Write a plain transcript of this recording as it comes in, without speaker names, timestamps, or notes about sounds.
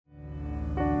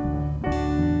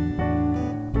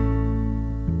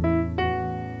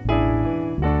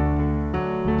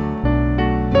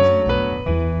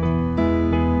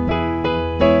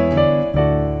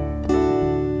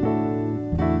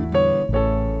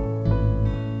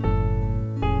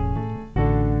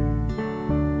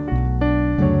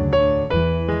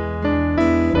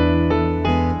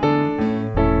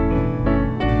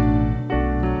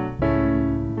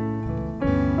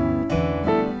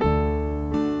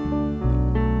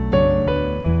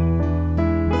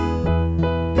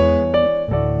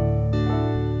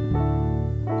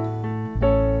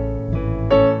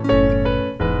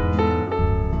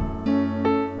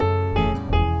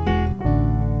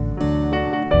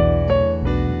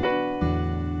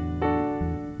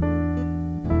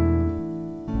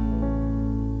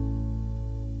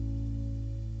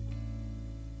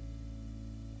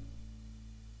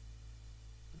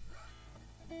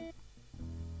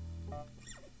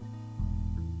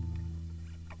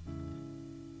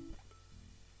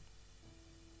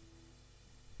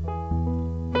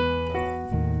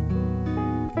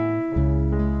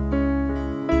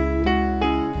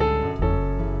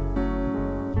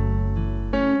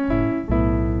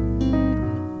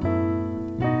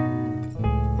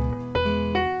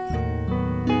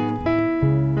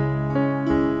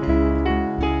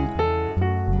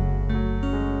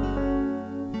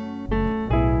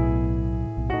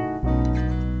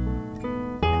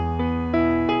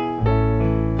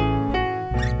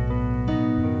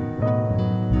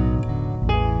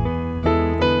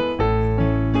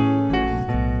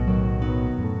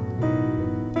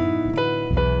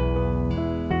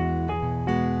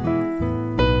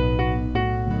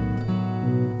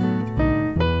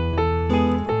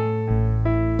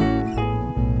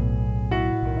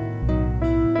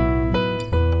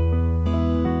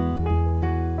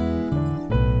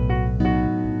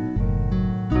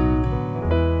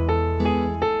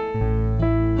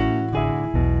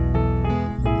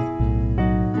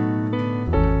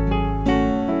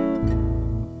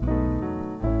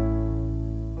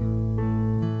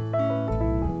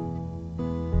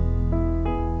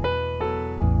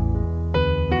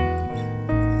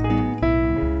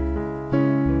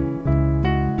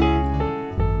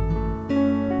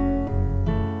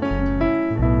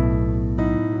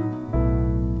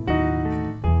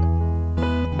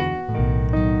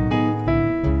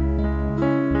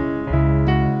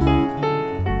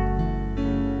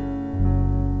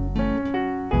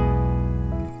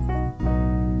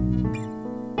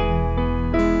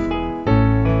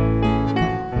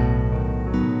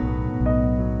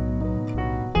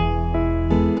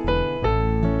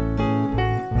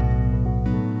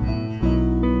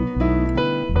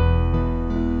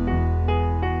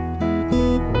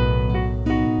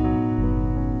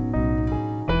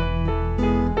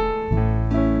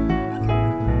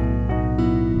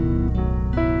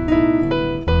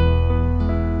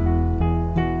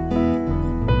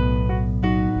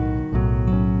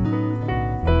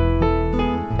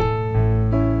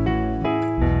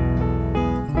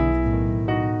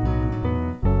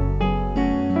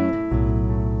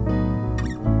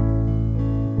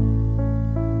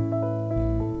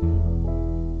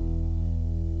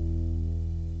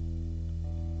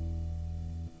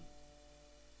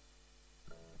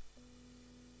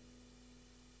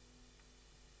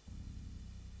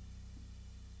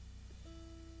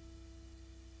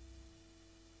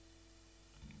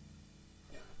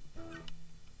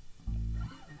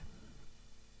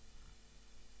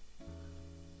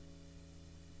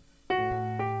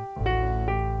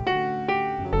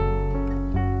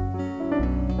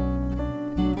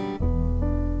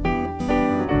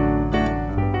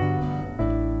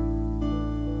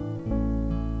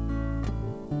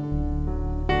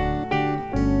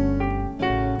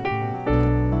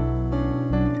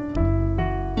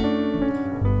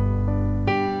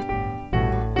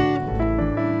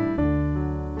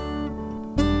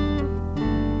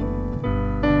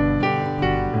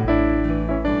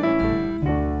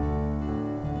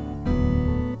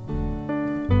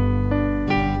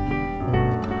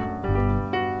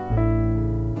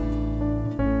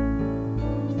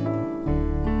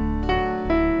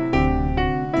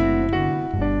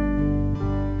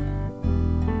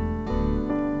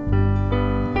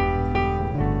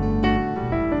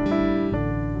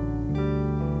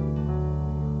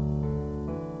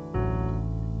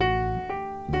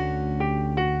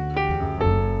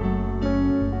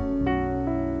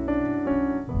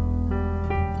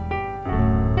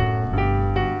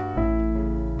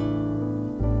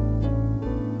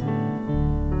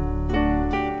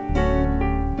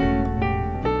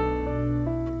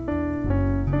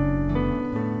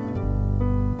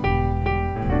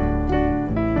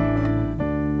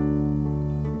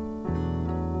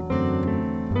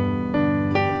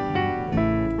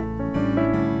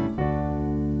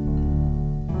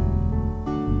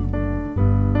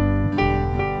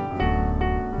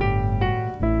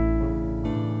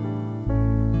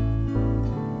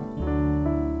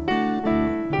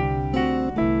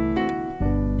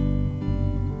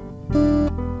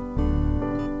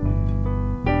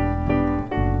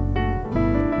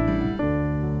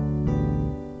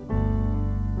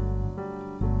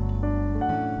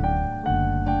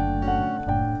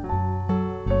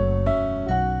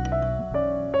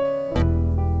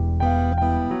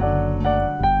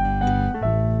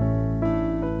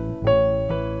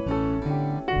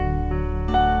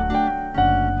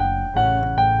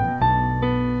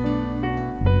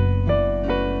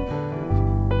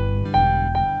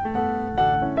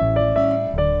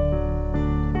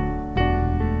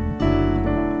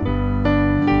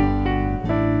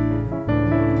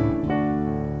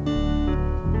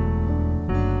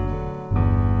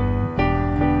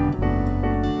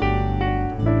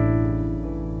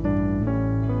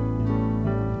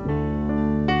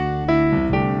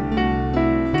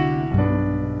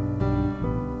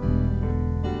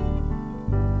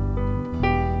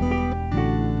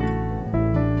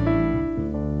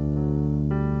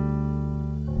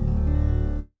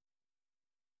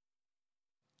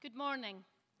morning,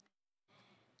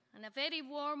 and a very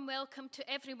warm welcome to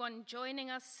everyone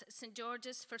joining us at St.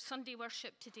 George's for Sunday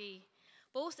worship today,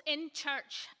 both in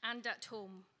church and at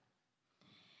home.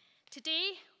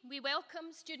 Today, we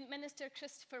welcome Student Minister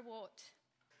Christopher Watt.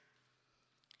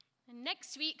 And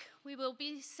next week, we will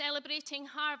be celebrating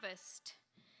Harvest.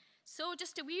 So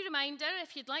just a wee reminder,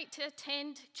 if you'd like to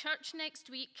attend church next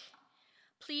week,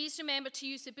 please remember to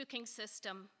use the booking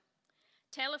system.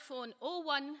 Telephone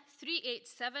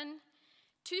 01387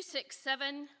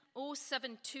 267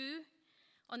 072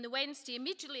 on the Wednesday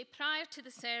immediately prior to the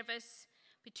service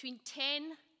between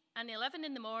 10 and 11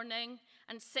 in the morning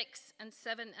and 6 and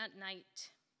 7 at night.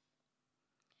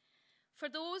 For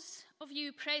those of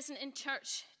you present in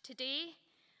church today,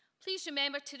 please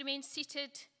remember to remain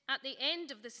seated at the end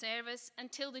of the service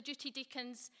until the duty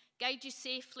deacons guide you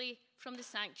safely from the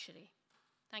sanctuary.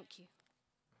 Thank you.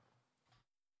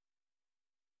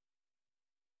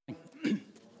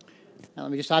 Let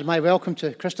me just add my welcome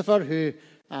to Christopher, who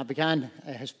began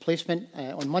his placement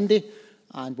on Monday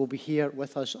and will be here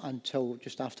with us until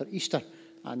just after Easter.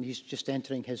 And he's just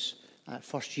entering his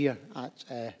first year at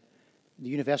the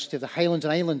University of the Highlands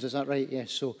and Islands, is that right?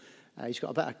 Yes, so he's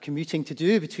got a bit of commuting to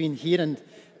do between here and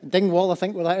Dingwall, I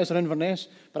think, where that is, or Inverness.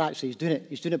 But actually, he's doing it.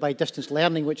 He's doing it by distance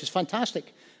learning, which is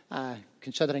fantastic,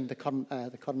 considering the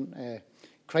current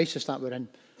crisis that we're in.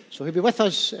 So he'll be with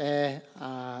us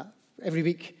every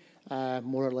week,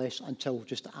 more or less, until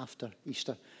just after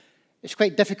Easter. It's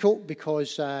quite difficult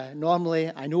because normally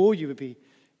I know you would be,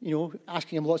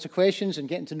 asking him lots of questions and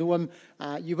getting to know him.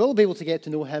 You will be able to get to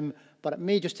know him, but it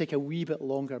may just take a wee bit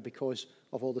longer because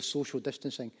of all the social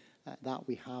distancing that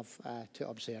we have to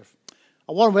observe.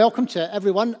 A warm welcome to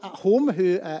everyone at home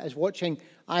who is watching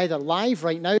either live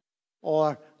right now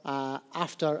or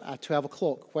after 12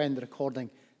 o'clock when the recording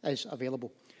is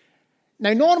available.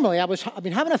 Now, normally, I've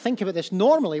been having a think about this.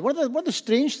 Normally, one of the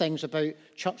strange things about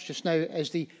church just now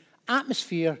is the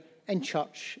atmosphere in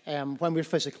church when we're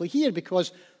physically here,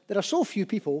 because there are so few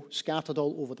people scattered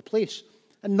all over the place.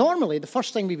 And normally, the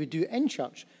first thing we would do in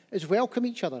church is welcome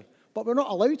each other. But we're not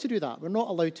allowed to do that. We're not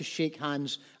allowed to shake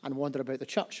hands and wander about the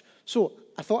church. So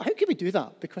I thought, how could we do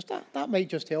that? Because that might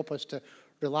just help us to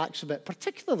relax a bit,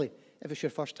 particularly if it's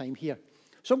your first time here.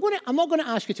 So I'm not going to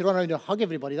ask you to run around and hug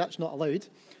everybody. That's not allowed.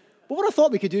 But what I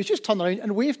thought we could do is just turn around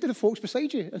and wave to the folks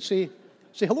beside you and say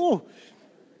hello.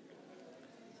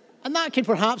 And that can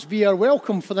perhaps be our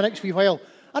welcome for the next wee while.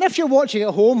 And if you're watching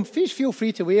at home, please feel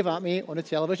free to wave at me on the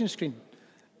television screen.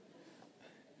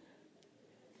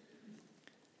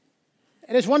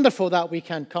 It is wonderful that we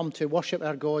can come to worship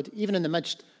our God, even in the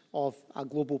midst of a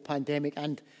global pandemic.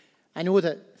 And I know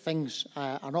that things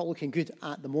are not looking good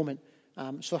at the moment.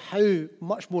 So how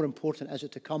much more important is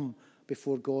it to come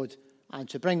before God and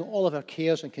to bring all of our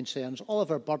cares and concerns, all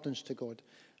of our burdens to God?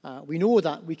 We know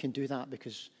that we can do that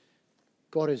because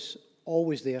God is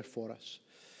always there for us.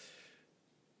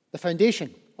 The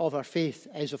foundation of our faith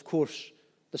is, of course,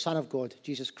 the Son of God,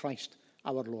 Jesus Christ,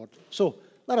 our Lord. So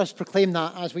let us proclaim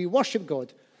that as we worship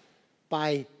God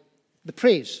by the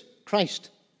praise. Christ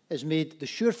is made the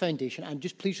sure foundation. And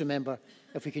just please remember,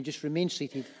 if we can just remain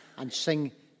seated and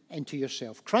sing into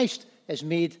yourself. Christ is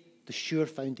made the sure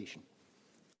foundation.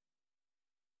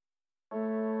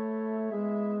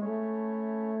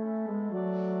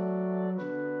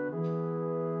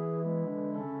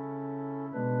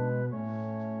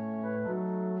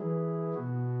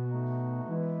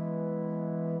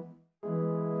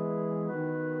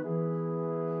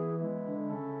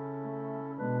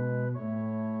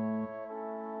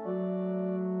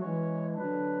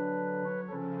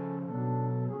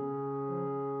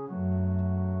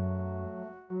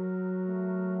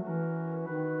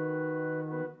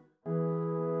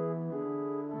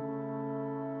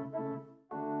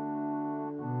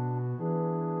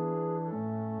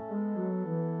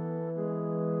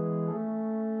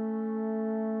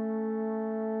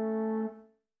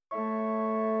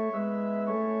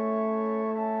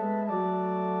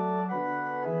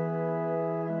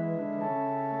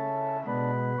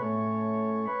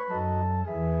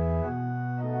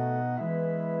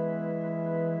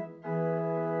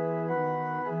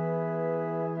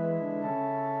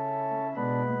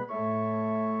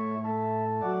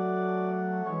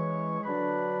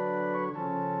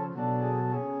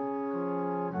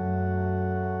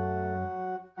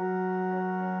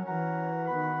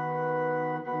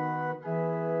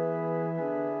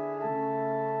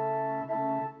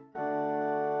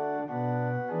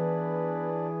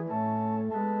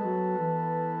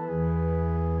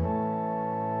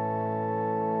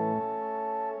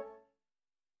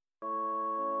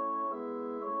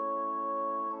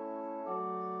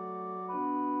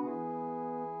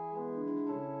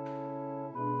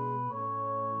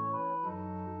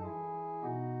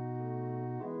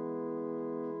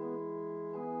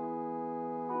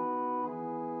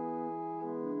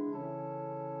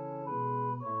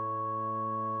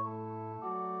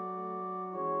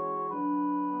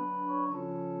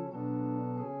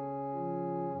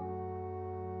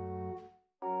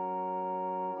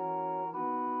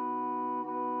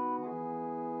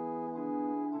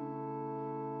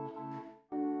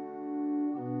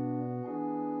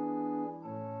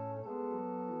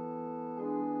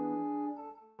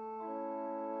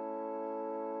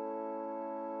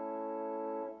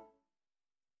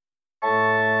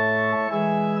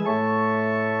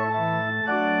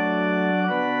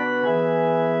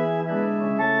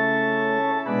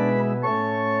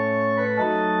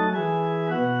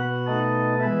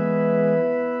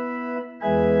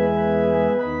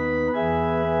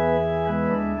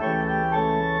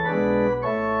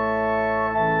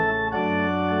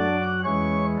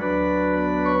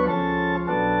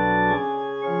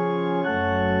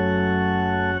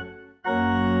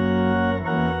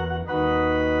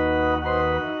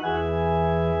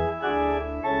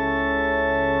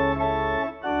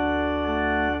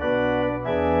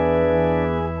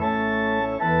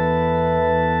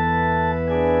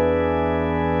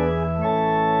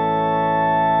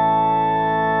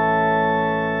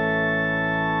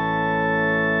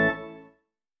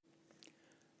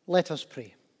 Let us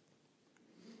pray.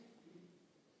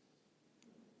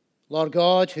 Lord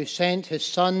God, who sent his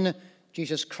Son,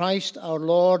 Jesus Christ, our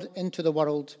Lord, into the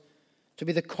world to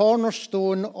be the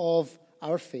cornerstone of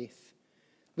our faith,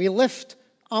 we lift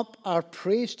up our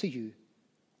praise to you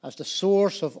as the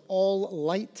source of all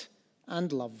light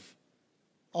and love,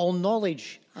 all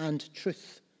knowledge and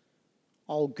truth,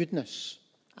 all goodness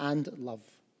and love.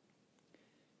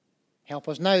 Help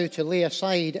us now to lay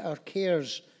aside our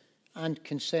cares and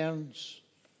concerns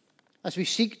as we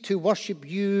seek to worship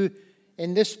you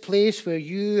in this place where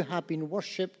you have been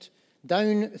worshipped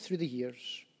down through the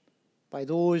years by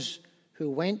those who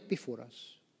went before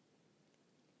us.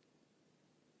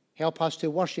 Help us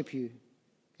to worship you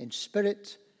in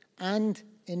spirit and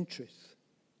in truth.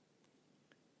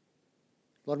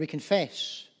 Lord, we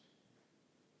confess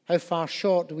how far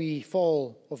short we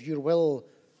fall of your will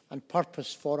and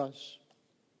purpose for us.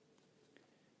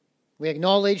 We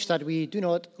acknowledge that we do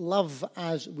not love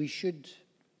as we should,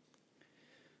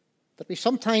 that we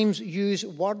sometimes use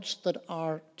words that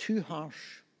are too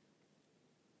harsh,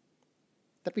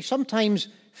 that we sometimes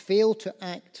fail to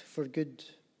act for good,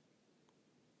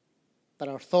 that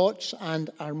our thoughts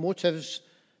and our motives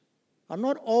are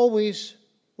not always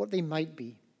what they might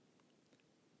be.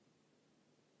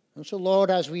 And so, Lord,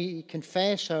 as we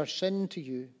confess our sin to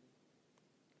you,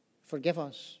 forgive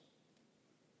us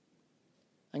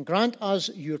and grant us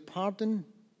your pardon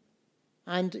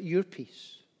and your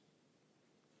peace.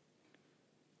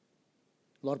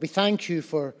 Lord, we thank you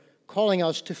for calling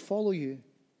us to follow you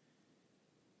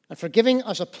and for giving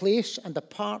us a place and a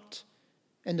part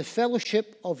in the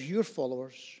fellowship of your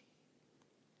followers.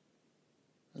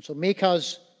 And so make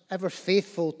us ever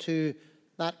faithful to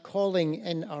that calling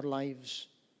in our lives,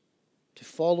 to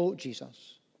follow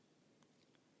Jesus.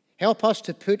 Help us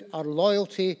to put our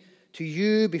loyalty to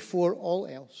you before all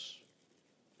else.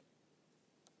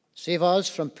 Save us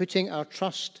from putting our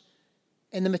trust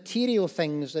in the material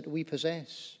things that we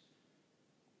possess,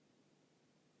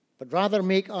 but rather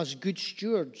make us good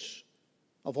stewards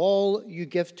of all you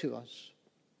give to us,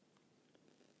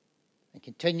 and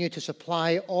continue to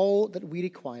supply all that we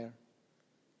require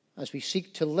as we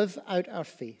seek to live out our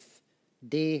faith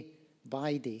day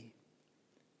by day.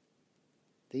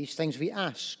 These things we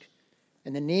ask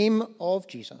in the name of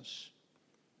Jesus,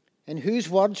 in whose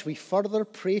words we further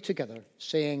pray together,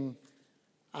 saying,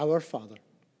 Our Father,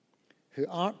 who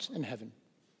art in heaven,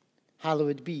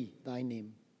 hallowed be thy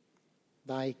name.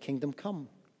 Thy kingdom come,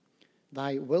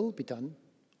 thy will be done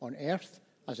on earth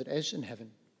as it is in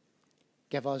heaven.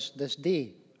 Give us this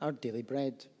day our daily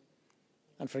bread,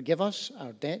 and forgive us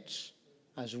our debts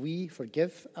as we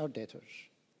forgive our debtors.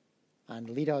 And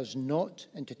lead us not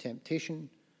into temptation,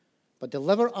 but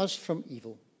deliver us from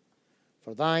evil.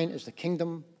 For thine is the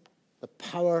kingdom, the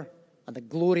power, and the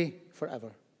glory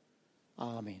forever.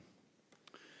 Amen.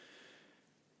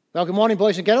 Well, good morning,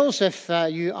 boys and girls. If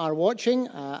you are watching,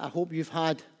 I hope you've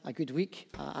had a good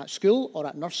week at school or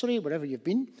at nursery, wherever you've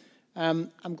been.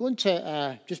 I'm going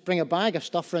to just bring a bag of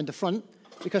stuff around the front,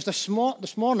 because this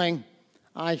morning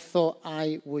I thought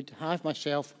I would have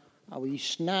myself a wee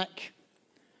snack.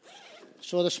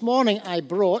 So this morning I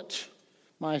brought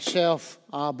myself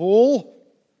a bowl.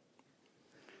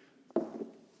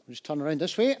 Just turn around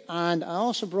this way. And I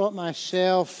also brought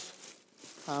myself,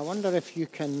 I wonder if you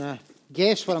can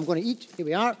guess what I'm going to eat. Here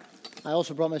we are. I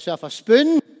also brought myself a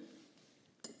spoon,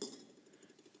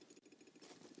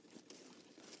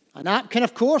 a napkin,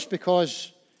 of course,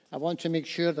 because I want to make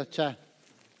sure that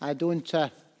I don't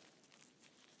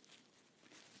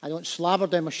slabber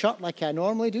down my shirt like I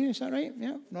normally do. Is that right?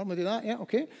 Yeah, normally do that. Yeah,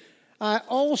 okay. I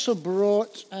also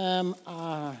brought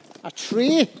a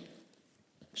tray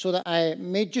so that I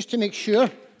made, just to make sure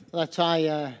that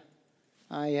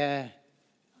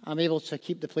I'm able to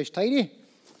keep the place tidy.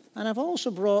 And I've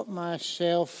also brought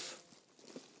myself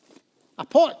a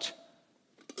pot.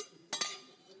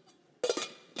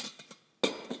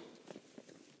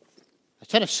 A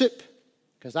tin of soup,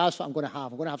 because that's what I'm going to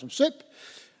have. I'm going to have some soup.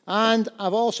 And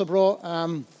I've also brought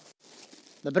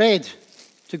the bread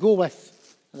to go with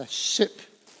the soup.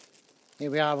 Here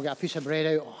we are. We've got a piece of bread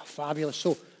out. Oh, fabulous.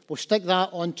 So we'll stick that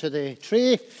onto the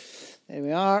tray. There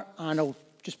we are. And I'll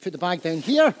just put the bag down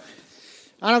here. And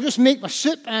I'll just make my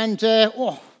soup. And,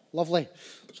 oh, lovely.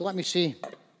 So let me see.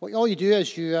 All you do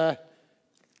is you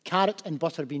carrot and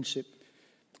butter bean soup.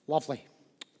 Lovely.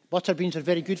 Butter beans are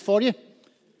very good for you.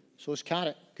 So is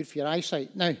carrot. Good for your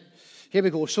eyesight. Now, here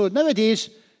we go. So nowadays,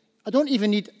 I don't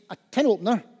even need a tin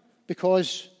opener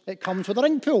because it comes with a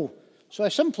ring pull. So I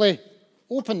simply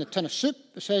open the tin of soup,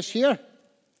 it says here,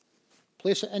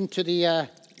 place it into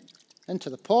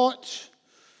the pot.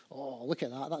 Oh, look at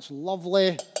that. That's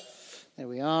lovely. There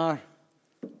we are.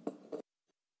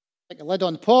 Stick the lid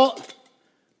on the pot.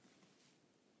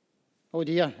 Oh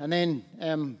dear. And then,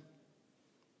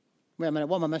 wait a minute,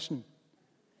 what am I missing?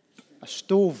 A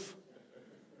stove.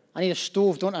 I need a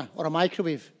stove, don't I? Or a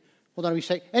microwave. Hold on a wee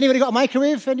sec. Anybody got a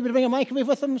microwave? Anybody bring a microwave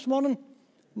with them this morning?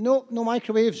 No, no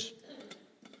microwaves.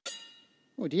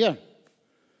 Oh dear.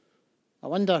 I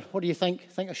wonder, what do you think?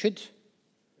 Think I should?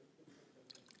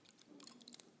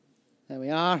 There we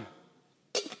are.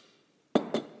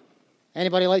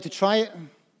 Anybody like to try it?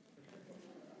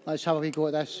 Let's have a wee go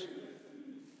at this.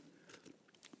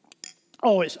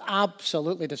 Oh, it's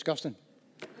absolutely disgusting.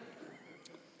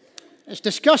 It's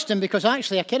disgusting because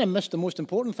actually I kind of missed the most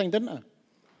important thing, didn't I?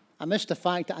 I missed the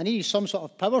fact that I needed some sort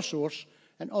of power source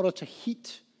in order to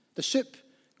heat the soup.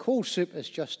 Cold soup is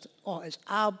just, oh, it's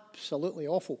absolutely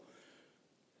awful.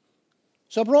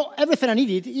 So I brought everything I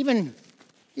needed, even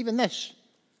this,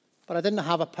 but I didn't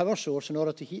have a power source in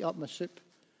order to heat up my soup.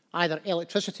 Either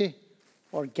electricity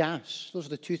or gas. Those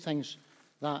are the two things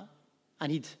that I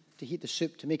need to heat the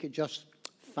soup to make it just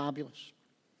fabulous.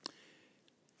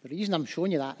 The reason I'm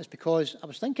showing you that is because I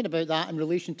was thinking about that in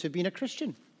relation to being a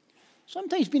Christian.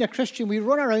 Sometimes being a Christian, we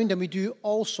run around and we do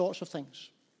all sorts of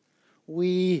things.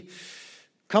 We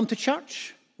come to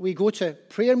church, we go to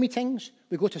prayer meetings,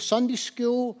 we go to Sunday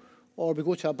school, or we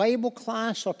go to a Bible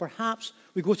class, or perhaps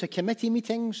we go to committee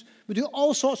meetings. We do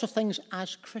all sorts of things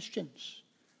as Christians.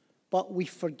 But we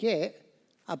forget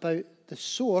about the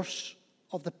source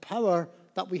of the power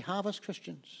that we have as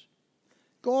Christians.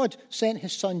 God sent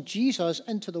his son Jesus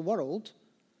into the world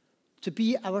to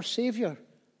be our Savior.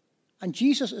 And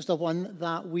Jesus is the one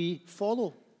that we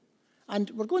follow. And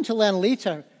we're going to learn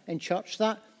later in church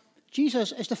that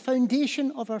Jesus is the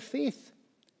foundation of our faith.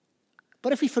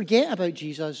 But if we forget about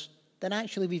Jesus, then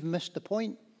actually we've missed the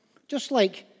point. Just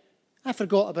like I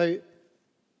forgot about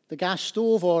the gas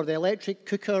stove or the electric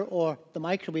cooker or the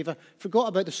microwave, I forgot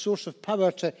about the source of power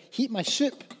to heat my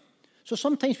soup. So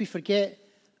sometimes we forget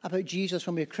about Jesus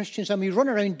when we're Christians and we run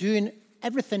around doing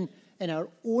everything in our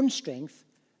own strength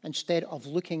instead of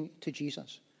looking to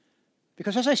Jesus.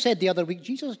 Because as I said the other week,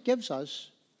 Jesus gives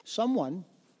us someone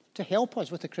to help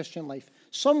us with the Christian life,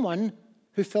 someone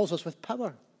who fills us with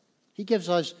power. He gives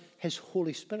us his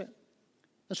Holy Spirit.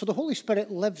 And so the Holy Spirit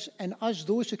lives in us,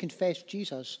 those who confess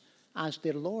Jesus as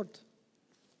their Lord.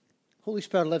 Holy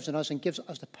Spirit lives in us and gives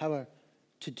us the power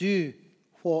to do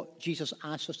what Jesus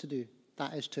asks us to do.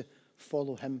 That is to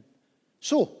follow him.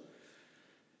 So,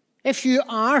 if you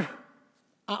are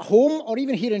at home or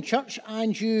even here in church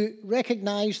and you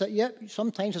recognize that, yep,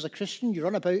 sometimes as a Christian you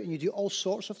run about and you do all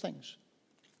sorts of things,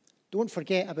 don't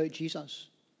forget about Jesus,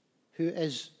 who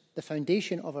is the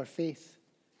foundation of our faith,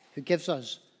 who gives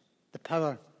us the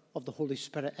power of the Holy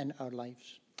Spirit in our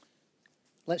lives.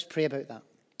 Let's pray about that.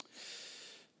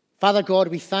 Father God,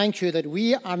 we thank you that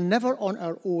we are never on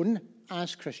our own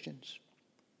as Christians.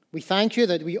 We thank you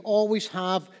that we always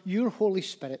have your Holy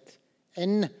Spirit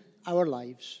in our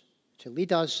lives to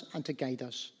lead us and to guide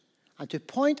us and to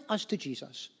point us to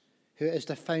Jesus, who is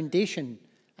the foundation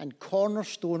and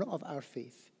cornerstone of our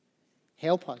faith.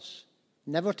 Help us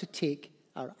never to take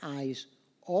our eyes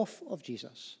off of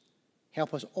Jesus.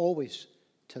 Help us always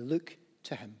to look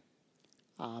to him.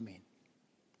 Amen.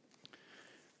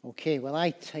 Okay, well,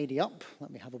 I tidy up. Let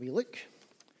me have a wee look.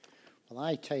 Well,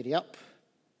 I tidy up.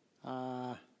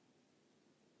 No,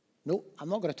 I'm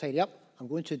not going to tidy up. I'm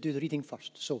going to do the reading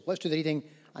first. So let's do the reading,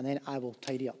 and then I will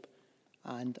tidy up.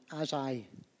 And as I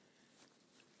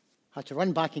had to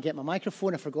run back and get my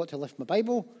microphone, I forgot to lift my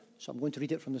Bible, so I'm going to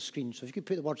read it from the screen. So if you could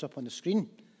put the words up on the screen,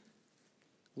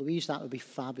 Louise, that would be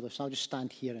fabulous. I'll just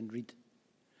stand here and read.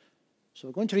 So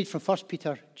we're going to read from 1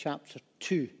 Peter chapter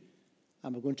 2,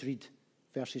 and we're going to read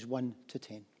verses 1 to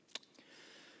 10.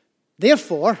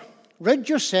 Therefore, rid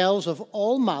yourselves of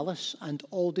all malice and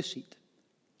all deceit,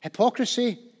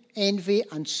 hypocrisy, envy,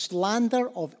 and slander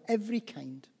of every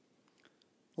kind.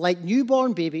 Like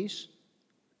newborn babies,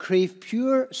 crave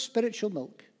pure spiritual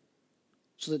milk,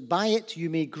 so that by it you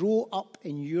may grow up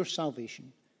in your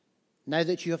salvation, now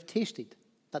that you have tasted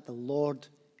that the Lord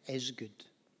is good.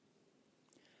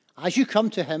 As you come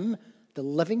to him, the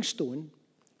living stone,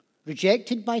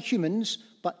 rejected by humans,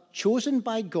 but chosen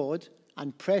by God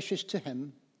and precious to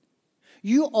him,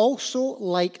 you also,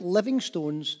 like living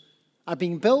stones, are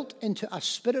being built into a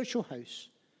spiritual house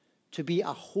to be a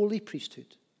holy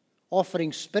priesthood,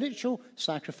 offering spiritual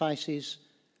sacrifices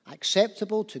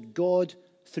acceptable to God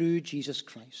through Jesus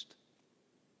Christ.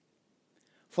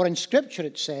 For in Scripture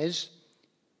it says,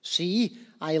 "See,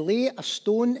 I lay a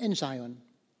stone in Zion,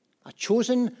 a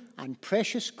chosen and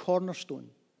precious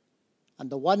cornerstone, and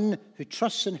the one who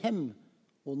trusts in him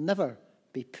will never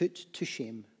be put to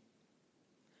shame.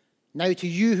 Now to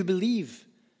you who believe,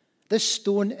 this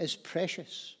stone is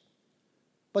precious.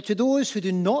 But to those who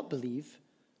do not believe,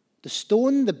 the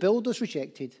stone the builders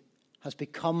rejected has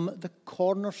become the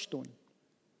cornerstone,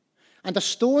 and a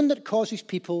stone that causes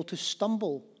people to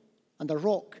stumble, and a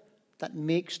rock that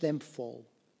makes them fall.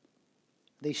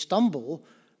 They stumble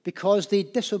because they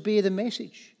disobey the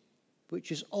message,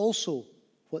 which is also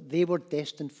what they were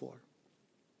destined for.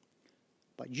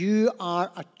 But you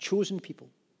are a chosen people,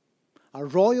 a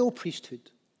royal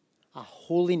priesthood, a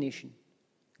holy nation,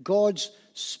 God's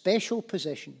special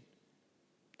possession,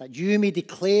 that you may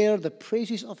declare the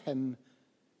praises of him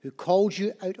who called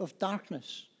you out of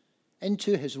darkness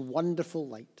into his wonderful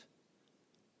light.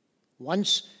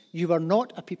 Once you were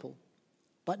not a people,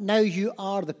 but now you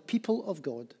are the people of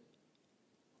God.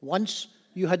 Once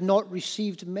you had not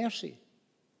received mercy,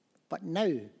 but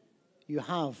now you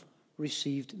have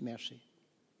received mercy.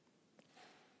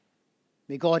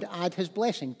 May God add his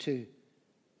blessing to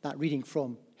that reading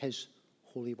from his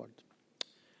holy word.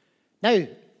 Now,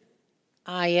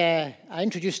 I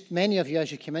introduced many of you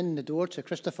as you came in the door to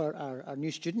Christopher, our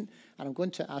new student, and I'm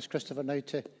going to ask Christopher now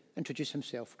to introduce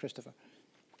himself. Christopher.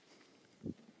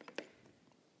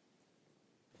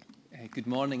 Good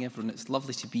morning, everyone. It's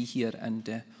lovely to be here,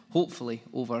 and hopefully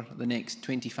over the next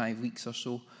 25 weeks or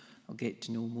so, I'll get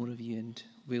to know more of you and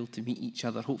be able to meet each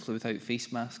other, hopefully without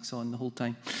face masks on the whole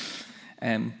time.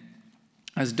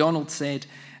 As Donald said,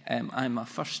 I'm a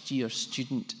first-year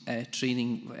student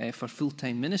training for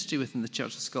full-time ministry within the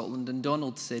Church of Scotland, and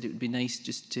Donald said it would be nice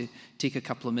just to take a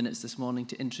couple of minutes this morning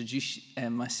to introduce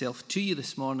myself to you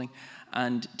this morning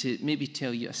and to maybe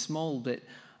tell you a small bit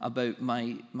about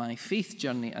my faith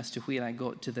journey as to where I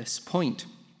got to this point.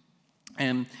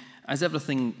 As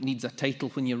everything needs a title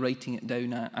when you're writing it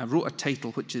down, I wrote a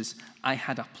title which is I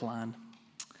Had a Plan.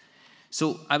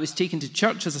 So I was taken to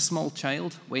church as a small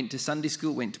child, went to Sunday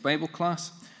school, went to Bible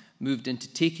class, moved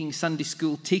into taking Sunday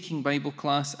school, taking Bible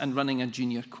class, and running a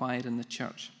junior choir in the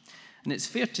church. And it's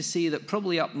fair to say that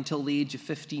probably up until the age of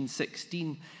 15,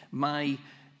 16, my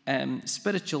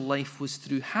spiritual life was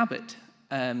through habit.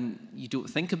 You don't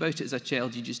think about it as a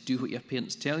child, you just do what your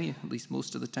parents tell you, at least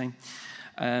most of the time.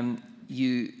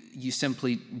 You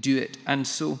simply do it. And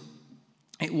so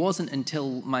it wasn't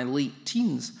until my late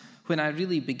teens when I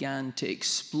really began to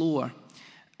explore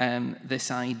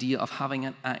this idea of having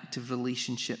an active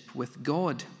relationship with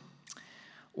God.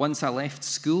 Once I left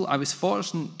school, I was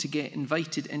fortunate to get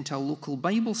invited into a local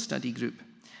Bible study group.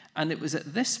 And it was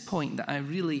at this point that I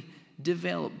really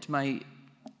developed my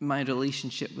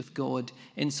relationship with God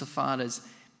insofar as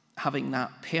having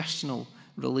that personal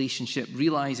relationship,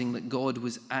 realizing that God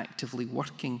was actively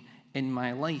working in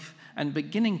my life and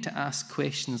beginning to ask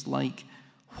questions like,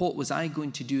 what was I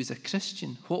going to do as a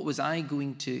Christian? What was I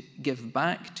going to give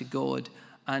back to God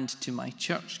and to my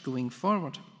church going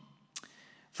forward?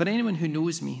 For anyone who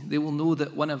knows me, they will know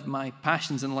that one of my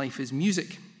passions in life is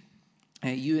music.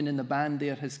 Ewan in the band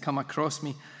there has come across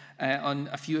me on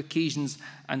a few occasions,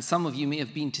 and some of you may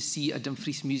have been to see a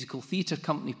Dumfries Musical Theatre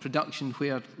Company production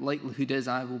where likelihood is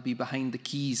I will be behind the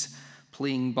keys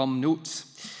playing bum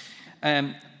notes.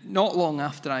 Not long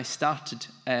after I started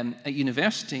at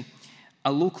university,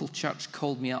 a local church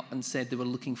called me up and said they were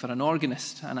looking for an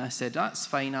organist, and I said, that's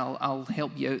fine, I'll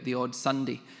help you out the odd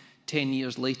Sunday. 10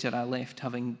 years later, I left,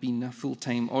 having been a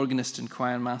full-time organist and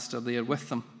choir master there with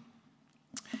them.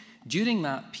 During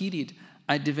that period,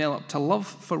 I developed a love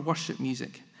for worship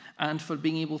music and for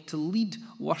being able to lead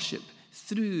worship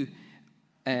through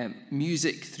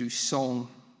music, through song.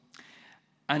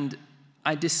 And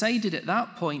I decided at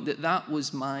that point that that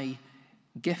was my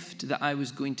gift that I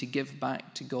was going to give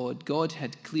back to God. God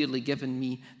had clearly given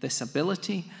me this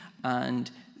ability,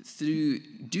 and through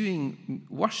doing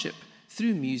worship,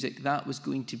 through music, that was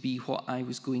going to be what I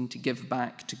was going to give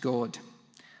back to God.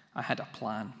 I had a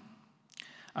plan.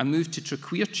 I moved to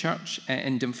Traquair Church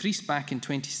in Dumfries back in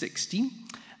 2016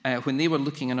 when they were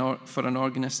looking for an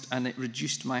organist, and it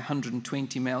reduced my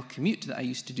 120-mile commute that I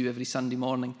used to do every Sunday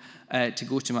morning to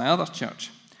go to my other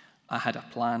church. I had a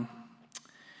plan.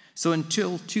 So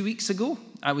until 2 weeks ago,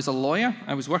 I was a lawyer.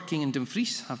 I was working in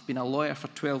Dumfries. I've been a lawyer for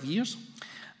 12 years.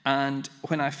 And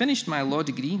when I finished my law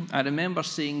degree, I remember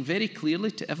saying very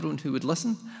clearly to everyone who would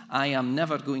listen, I am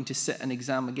never going to sit an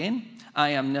exam again. I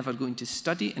am never going to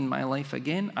study in my life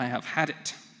again. I have had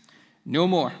it. No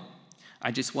more.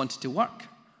 I just wanted to work.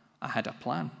 I had a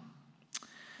plan.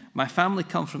 My family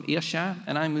come from Ayrshire,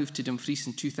 and I moved to Dumfries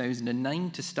in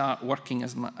 2009 to start working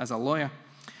as a lawyer.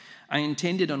 I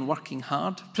intended on working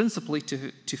hard, principally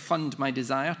to fund my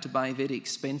desire to buy very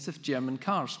expensive German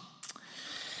cars.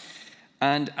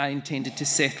 and I intended to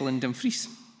settle in Dumfries.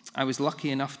 I was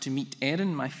lucky enough to meet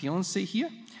Erin, my fiancée, here,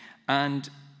 and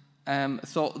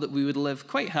thought that we would live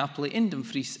quite happily in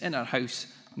Dumfries in our house,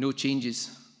 no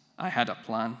changes. I had a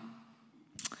plan.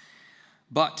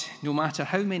 But no matter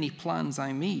how many plans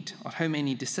I made or how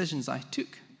many decisions I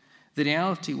took, the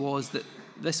reality was that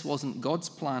this wasn't God's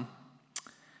plan.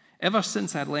 Ever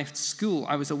since I'd left school,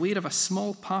 I was aware of a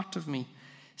small part of me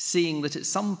saying that at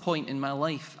some point in my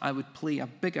life I would play a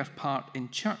bigger part in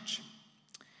church.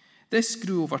 This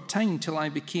grew over time till I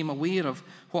became aware of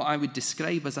what I would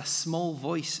describe as a small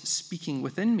voice speaking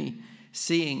within me,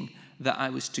 saying that I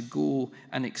was to go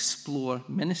and explore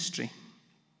ministry.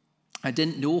 I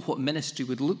didn't know what ministry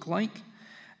would look like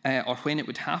or when it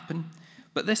would happen,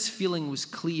 but this feeling was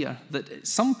clear that at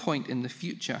some point in the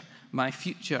future, my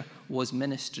future was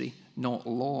ministry, not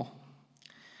law.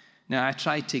 Now, I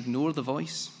tried to ignore the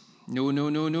voice.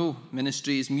 No.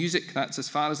 Ministry is music. That's as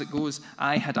far as it goes.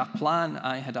 I had a plan.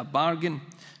 I had a bargain.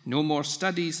 No more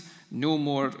studies. No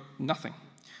more nothing.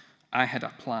 I had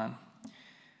a plan.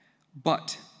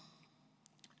 But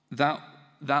that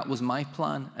was my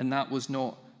plan, and that was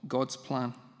not God's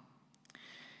plan.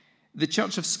 The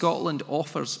Church of Scotland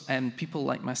offers people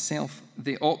like myself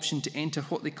the option to enter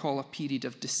what they call a period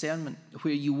of discernment,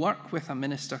 where you work with a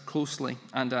minister closely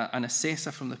and an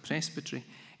assessor from the presbytery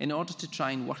in order to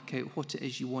try and work out what it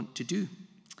is you want to do.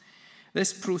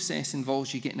 This process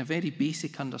involves you getting a very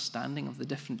basic understanding of the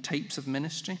different types of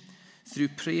ministry through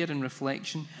prayer and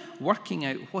reflection, working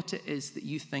out what it is that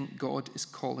you think God is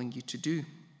calling you to do.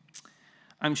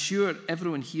 I'm sure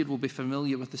everyone here will be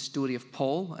familiar with the story of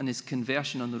Paul and his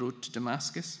conversion on the road to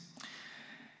Damascus.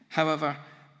 However,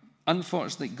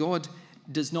 unfortunately, God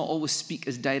does not always speak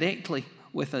as directly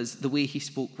with us the way he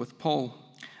spoke with Paul.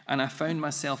 And I found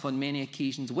myself on many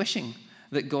occasions wishing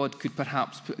that God could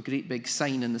perhaps put a great big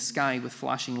sign in the sky with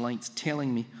flashing lights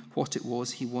telling me what it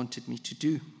was he wanted me to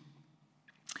do.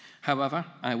 However,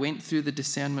 I went through the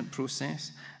discernment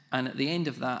process, and at the end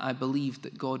of that, I believed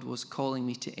that God was calling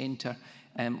me to enter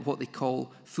what they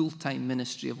call full-time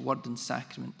ministry of word and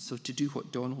sacrament, so to do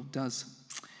what Donald does.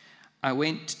 I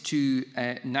went to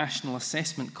a national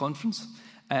assessment conference,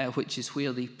 which is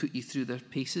where they put you through their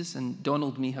paces, and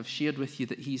Donald may have shared with you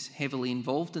that he's heavily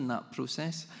involved in that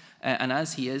process, and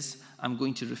as he is, I'm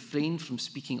going to refrain from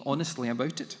speaking honestly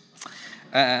about it.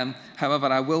 However,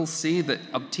 I will say that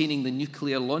obtaining the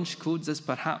nuclear launch codes is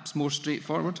perhaps more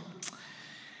straightforward.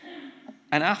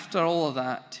 And after all of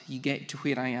that, you get to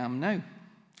where I am now.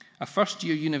 A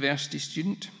first-year university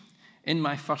student, in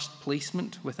my first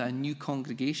placement with a new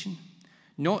congregation,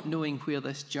 not knowing where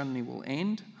this journey will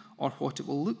end or what it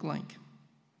will look like.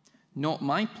 Not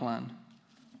my plan,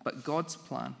 but God's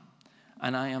plan,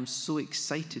 and I am so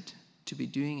excited to be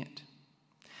doing it.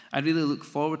 I really look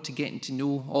forward to getting to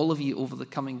know all of you over the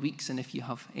coming weeks, and if you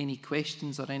have any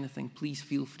questions or anything, please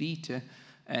feel free to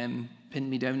pin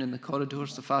me down in the corridor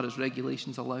so far as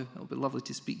regulations allow. It'll be lovely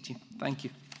to speak to you. Thank you.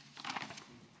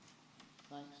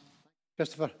 Thanks,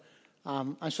 Christopher.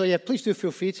 And so, yeah, please do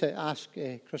feel free to ask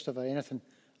Christopher anything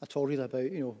at all, really,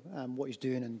 about what he's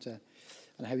doing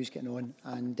and how he's getting on.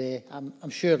 And I'm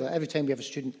sure that every time we have a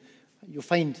student, you'll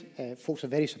find folks are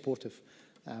very supportive.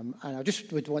 And I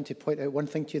just would want to point out one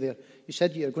thing to you there. You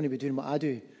said you're going to be doing what I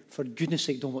do. For goodness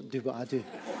sake, don't do what I do.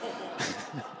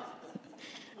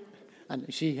 And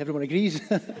you see, everyone agrees.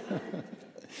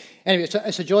 Anyway,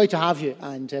 it's a joy to have you,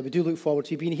 and we do look forward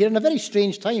to you being here in a very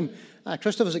strange time.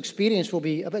 Christopher's experience will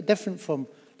be a bit different from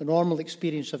the normal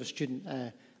experience of a student,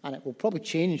 and it will probably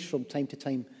change from time to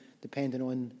time, depending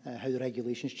on how the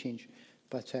regulations change.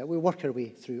 But we'll work our way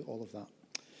through all of that.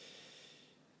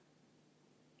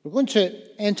 We're going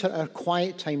to enter our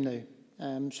quiet time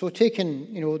now. So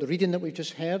taking, the reading that we've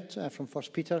just heard from 1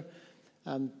 Peter,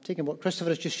 taking what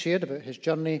Christopher has just shared about his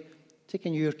journey,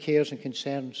 taking your cares and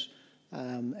concerns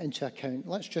into account,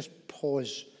 let's just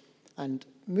pause and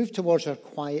move towards our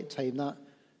quiet time, that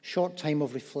short time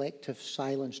of reflective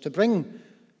silence, to bring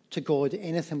to God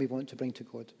anything we want to bring to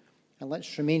God. And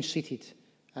let's remain seated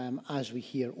as we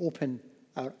hear. Open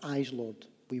our eyes, Lord.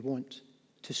 We want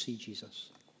to see Jesus.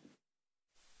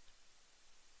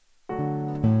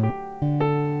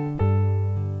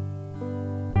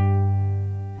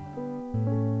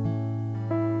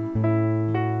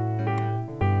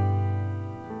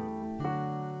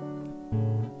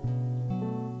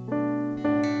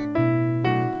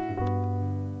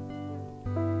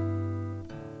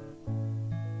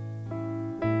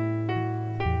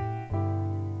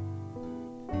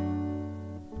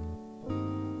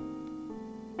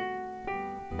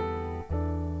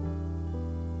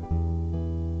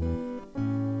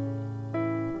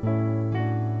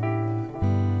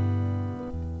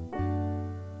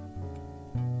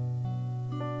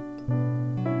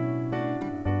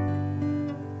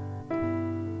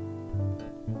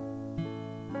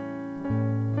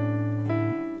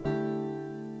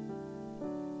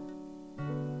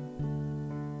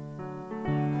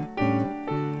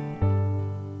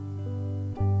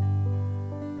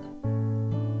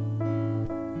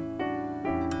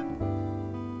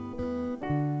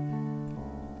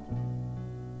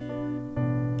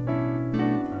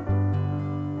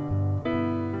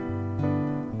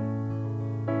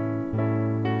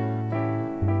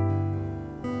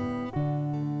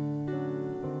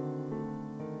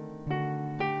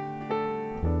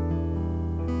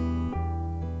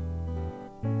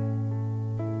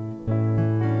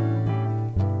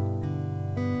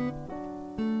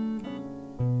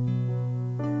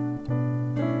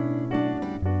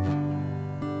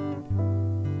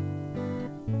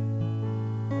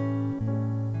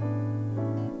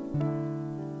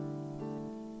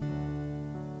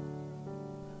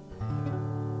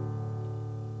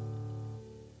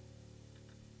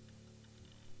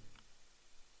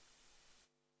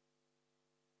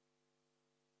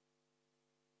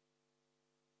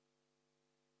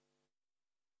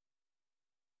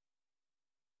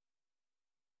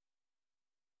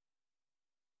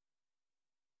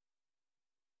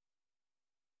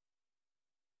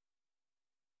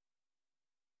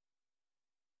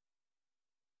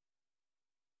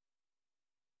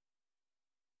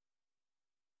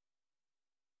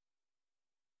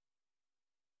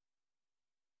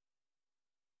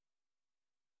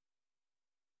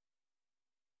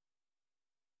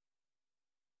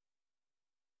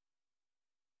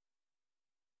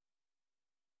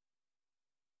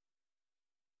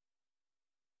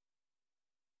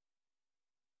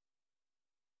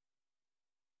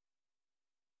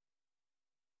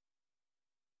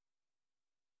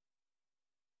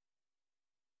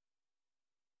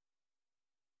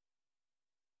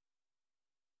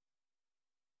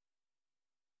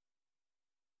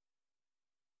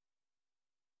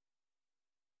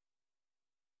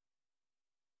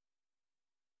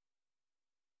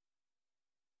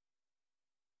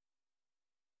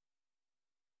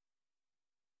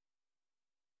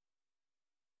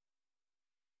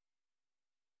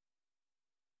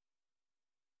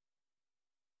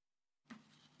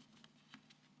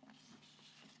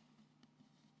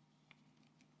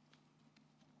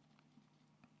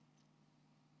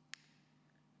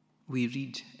 We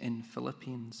read in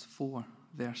Philippians 4,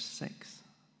 verse 6,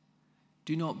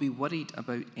 "Do not be worried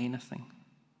about anything,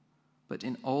 but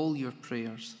in all your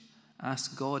prayers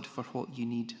ask God for what you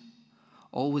need,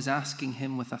 always asking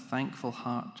him with a thankful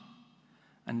heart.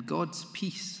 And God's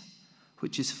peace,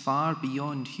 which is far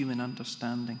beyond human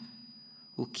understanding,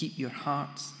 will keep your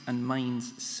hearts and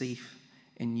minds safe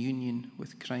in union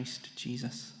with Christ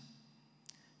Jesus."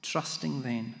 Trusting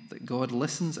then that God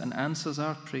listens and answers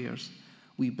our prayers,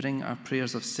 we bring our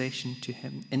prayers of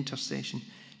intercession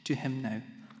to him now.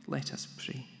 Let us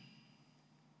pray.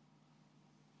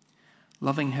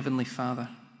 Loving Heavenly Father,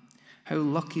 how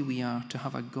lucky we are to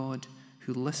have a God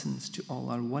who listens to all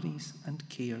our worries and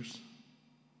cares.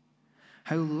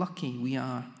 How lucky we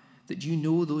are that you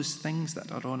know those things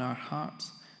that are on our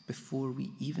hearts before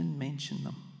we even mention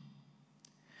them.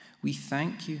 We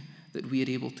thank you that we are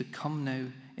able to come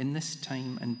now in this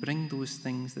time and bring those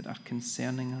things that are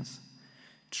concerning us,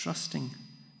 trusting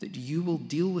that you will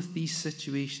deal with these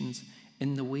situations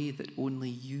in the way that only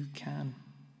you can.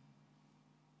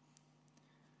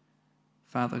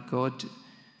 Father God,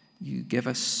 you give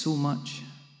us so much,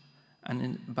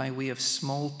 and by way of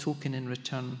small token in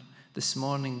return, this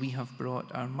morning we have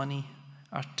brought our money,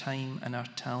 our time, and our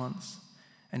talents,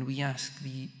 and we ask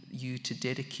you to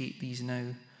dedicate these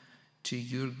now to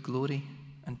your glory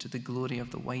and to the glory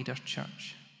of the wider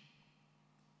church.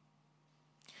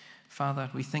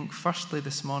 Father, we think firstly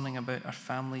this morning about our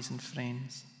families and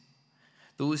friends,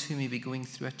 those who may be going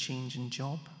through a change in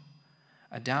job,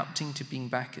 adapting to being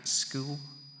back at school,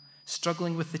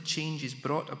 struggling with the changes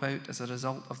brought about as a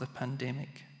result of the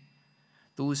pandemic,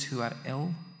 those who are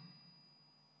ill.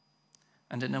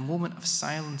 And in a moment of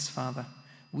silence, Father,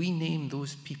 we name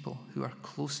those people who are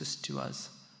closest to us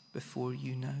before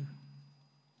you now.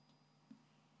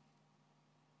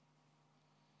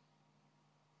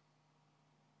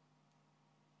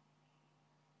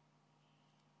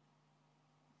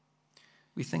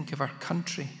 We think of our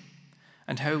country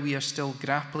and how we are still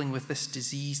grappling with this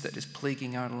disease that is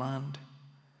plaguing our land.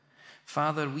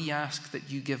 Father, we ask that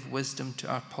you give wisdom to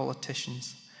our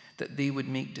politicians, that they would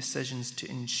make decisions to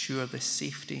ensure the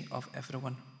safety of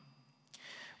everyone.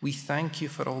 We thank you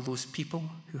for all those people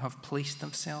who have placed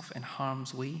themselves in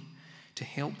harm's way to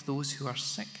help those who are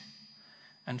sick,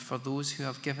 and for those who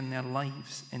have given their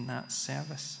lives in that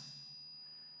service.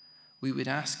 We would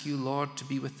ask you, Lord, to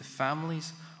be with the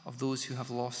families of those who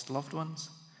have lost loved ones,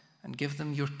 and give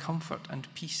them your comfort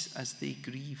and peace as they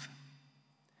grieve.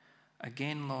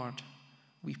 Again, Lord,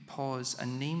 we pause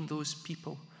and name those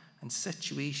people and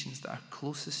situations that are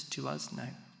closest to us now.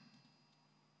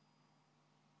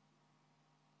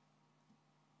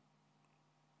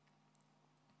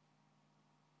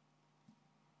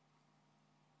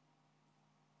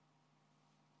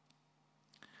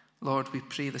 Lord, we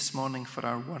pray this morning for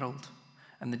our world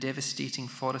and the devastating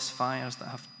forest fires that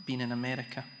have been in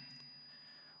America.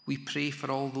 We pray for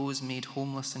all those made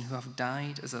homeless and who have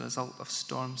died as a result of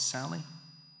Storm Sally.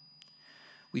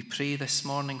 We pray this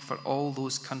morning for all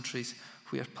those countries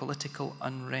where political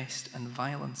unrest and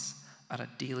violence are a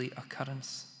daily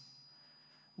occurrence.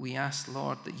 We ask,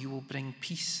 Lord, that you will bring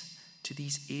peace to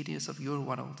these areas of your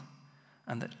world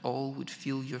and that all would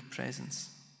feel your presence.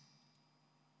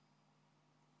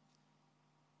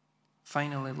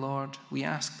 Finally, Lord, we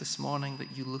ask this morning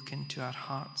that you look into our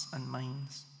hearts and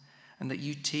minds and that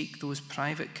you take those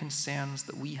private concerns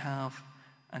that we have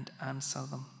and answer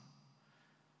them.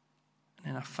 And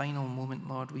in a final moment,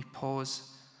 Lord, we pause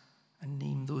and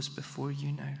name those before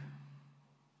you now.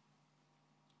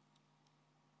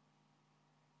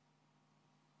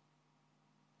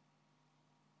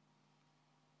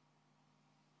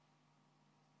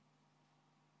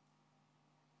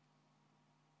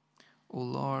 O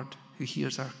Lord, who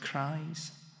hears our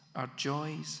cries, our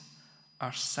joys,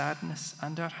 our sadness,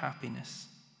 and our happiness,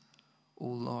 O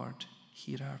Lord,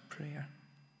 hear our prayer.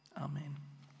 Amen.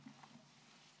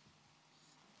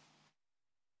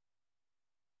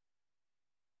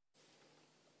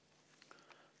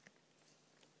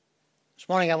 This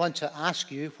morning I want to ask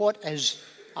you, what is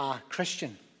a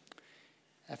Christian?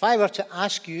 If I were to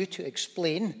ask you to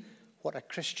explain what a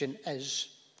Christian is,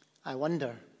 I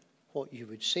wonder what you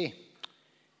would say.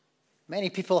 Many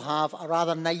people have a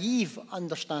rather naive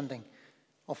understanding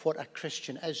of what a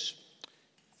Christian is.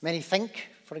 Many think,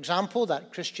 for example,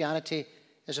 that Christianity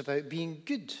is about being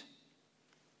good.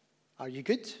 Are you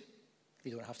good?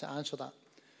 You don't have to answer that.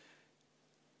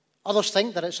 Others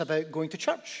think that it's about going to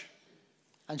church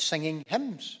and singing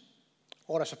hymns.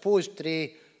 Or I suppose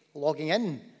today, logging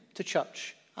in to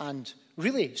church and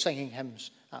really singing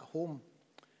hymns at home.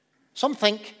 Some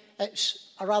think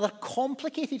it's a rather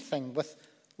complicated thing with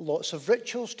lots of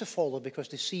rituals to follow because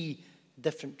they see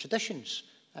different traditions,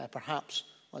 perhaps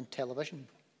on television.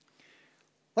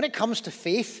 When it comes to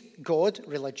faith, God,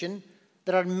 religion,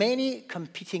 there are many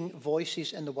competing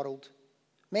voices in the world,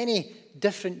 many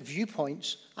different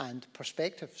viewpoints and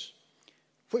perspectives,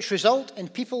 which result in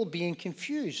people being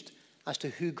confused as to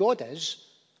who God is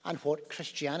and what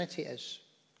Christianity is.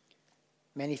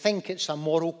 Many think it's a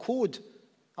moral code,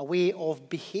 a way of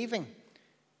behaving,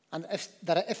 and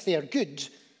if they are good,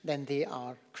 then they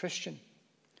are Christian.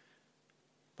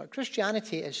 But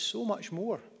Christianity is so much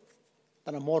more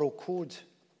than a moral code,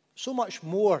 so much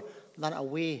more than a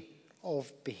way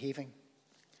of behaving.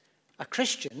 A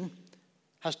Christian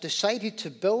has decided to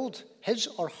build his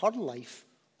or her life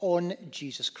on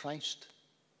Jesus Christ,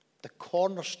 the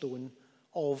cornerstone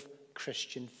of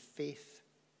Christian faith.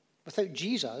 Without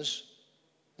Jesus,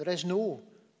 there is no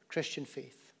Christian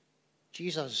faith.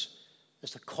 Jesus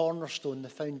is the cornerstone, the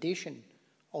foundation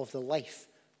of the life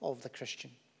of the Christian.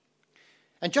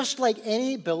 And just like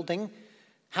any building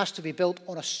has to be built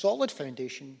on a solid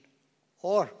foundation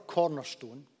or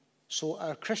cornerstone, so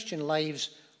our Christian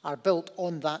lives are built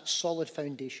on that solid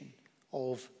foundation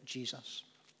of Jesus.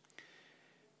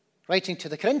 Writing to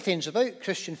the Corinthians about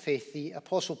Christian faith, the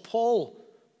Apostle Paul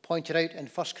pointed out in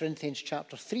 1 Corinthians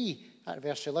chapter 3 at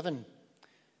verse 11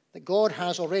 that God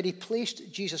has already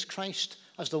placed Jesus Christ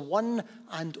as the one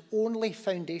and only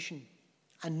foundation,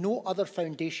 and no other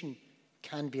foundation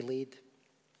can be laid.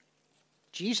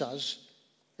 Jesus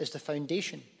is the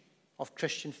foundation of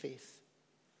Christian faith,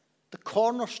 the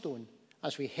cornerstone,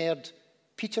 as we heard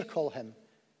Peter call him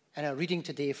in our reading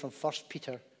today from 1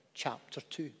 Peter chapter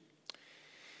 2.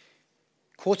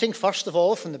 Quoting first of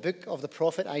all from the book of the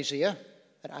prophet Isaiah,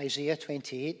 at Isaiah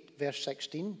 28, verse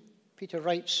 16, Peter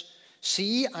writes,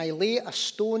 "See, I lay a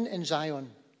stone in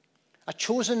Zion, a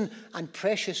chosen and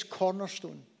precious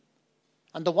cornerstone,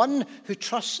 and the one who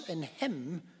trusts in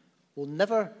him will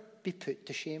never be put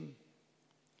to shame."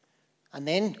 And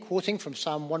then, quoting from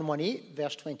Psalm 118,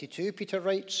 verse 22, Peter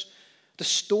writes, "The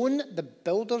stone the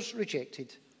builders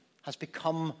rejected has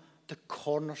become the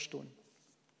cornerstone."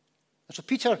 And so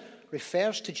Peter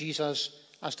refers to Jesus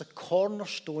as the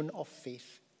cornerstone of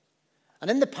faith. And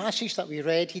in the passage that we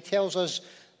read, he tells us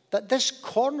that this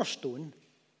cornerstone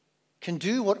can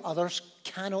do what others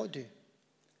cannot do.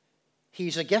 He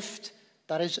is a gift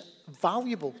that is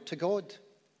valuable to God.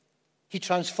 He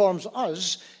transforms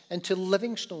us into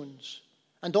living stones.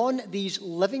 And on these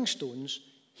living stones,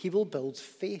 he will build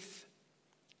faith.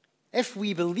 If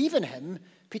we believe in him,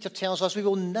 Peter tells us we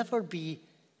will never be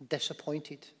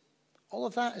disappointed. All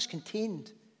of that is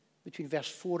contained between verse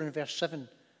 4 and verse 7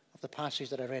 of the passage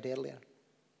that I read earlier.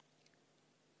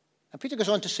 And Peter goes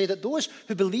on to say that those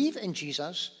who believe in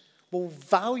Jesus will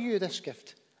value this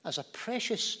gift as a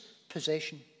precious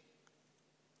possession.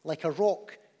 Like a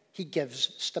rock, he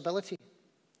gives stability.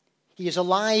 He is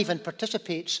alive and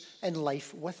participates in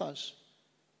life with us.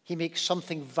 He makes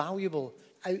something valuable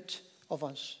out of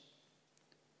us.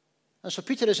 And so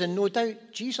Peter is in no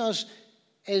doubt, Jesus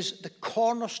is the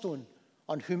cornerstone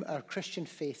on whom our Christian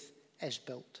faith is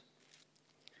built.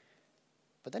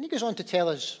 But then he goes on to tell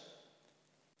us,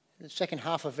 in the second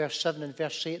half of verse 7 and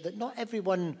verse 8, that not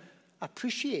everyone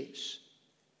appreciates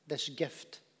this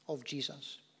gift of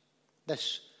Jesus,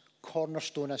 this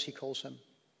cornerstone, as he calls him.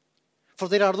 For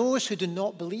there are those who do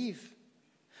not believe,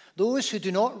 those who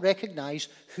do not recognize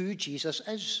who Jesus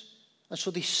is, and so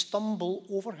they stumble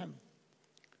over him.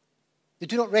 They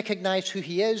do not recognize who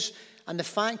he is and the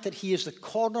fact that he is the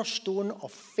cornerstone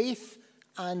of faith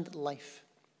and life.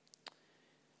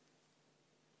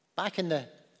 Back in the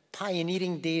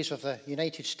pioneering days of the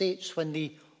United States, when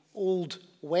the Old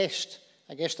West,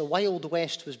 I guess the Wild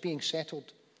West, was being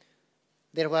settled,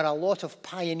 there were a lot of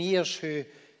pioneers who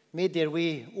made their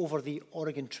way over the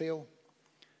Oregon Trail.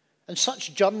 And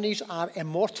such journeys are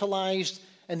immortalized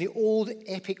in the old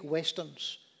epic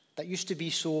westerns that used to be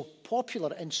so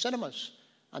popular in cinemas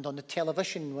and on the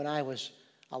television when I was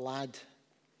a lad.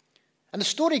 And the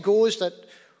story goes that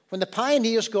when the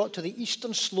pioneers got to the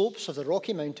eastern slopes of the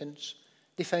Rocky Mountains,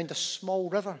 they found a small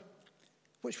river,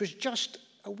 which was just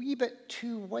a wee bit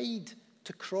too wide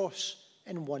to cross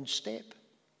in one step.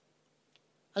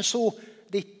 And so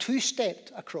they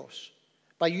two-stepped across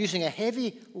by using a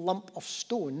heavy lump of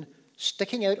stone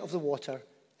sticking out of the water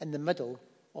in the middle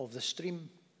of the stream.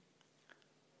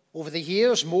 Over the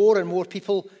years, more and more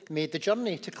people made the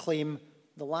journey to claim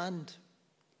the land.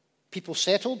 People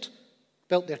settled,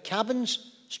 built their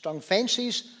cabins, strung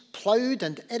fences, ploughed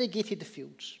and irrigated the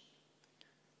fields.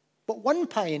 But one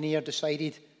pioneer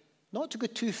decided not to go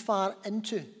too far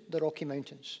into the Rocky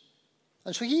Mountains.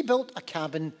 And so he built a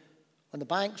cabin on the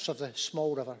banks of the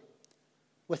small river,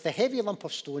 with the heavy lump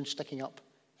of stone sticking up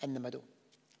in the middle.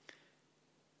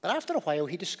 But after a while,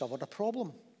 he discovered a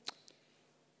problem.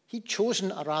 He'd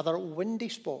chosen a rather windy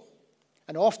spot,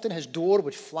 and often his door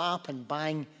would flap and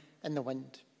bang in the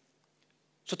wind.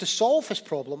 So to solve his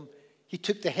problem, he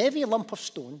took the heavy lump of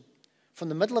stone from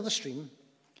the middle of the stream,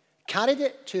 carried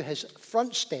it to his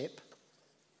front step,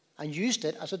 and used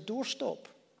it as a doorstop.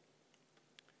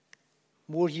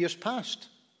 More years passed,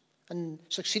 and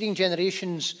succeeding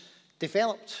generations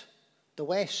developed the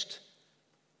West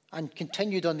and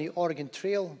continued on the Oregon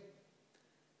Trail.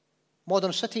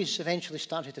 Modern cities eventually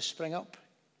started to spring up.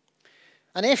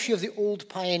 A nephew of the old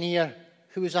pioneer,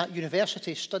 who was at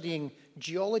university studying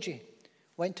geology,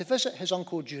 went to visit his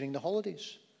uncle during the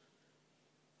holidays.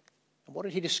 And what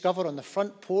did he discover on the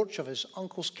front porch of his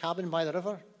uncle's cabin by the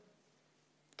river?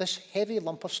 This heavy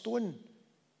lump of stone,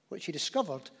 which he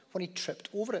discovered when he tripped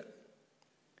over it.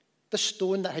 The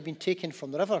stone that had been taken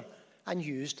from the river and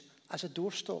used as a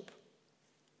doorstop.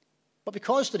 But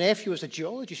because the nephew was a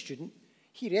geology student,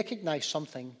 he recognized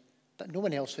something that no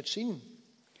one else had seen.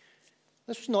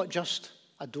 This was not just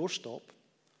a doorstop,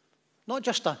 not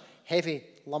just a heavy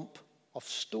lump of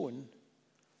stone,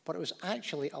 but it was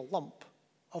actually a lump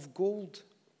of gold.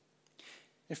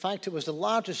 In fact, it was the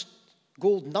largest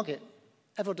gold nugget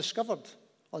ever discovered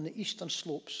on the eastern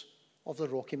slopes of the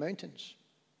Rocky Mountains.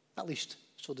 At least,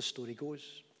 so the story goes.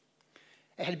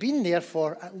 It had been there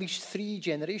for at least 3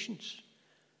 generations,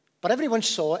 but everyone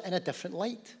saw it in a different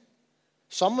light.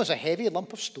 Some as a heavy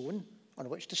lump of stone on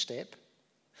which to step,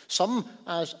 some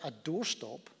as a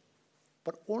doorstop,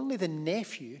 but only the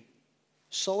nephew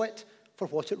saw it for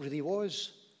what it really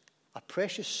was, a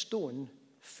precious stone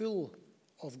full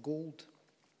of gold.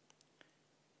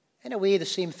 In a way, the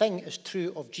same thing is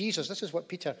true of Jesus. This is what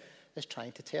Peter is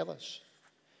trying to tell us.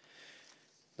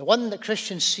 The one that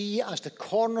Christians see as the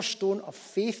cornerstone of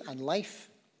faith and life,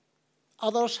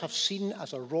 others have seen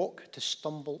as a rock to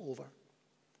stumble over.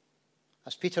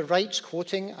 As Peter writes,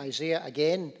 quoting Isaiah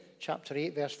again, chapter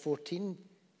 8, verse 14,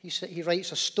 he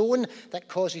writes, "A stone that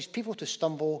causes people to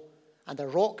stumble and a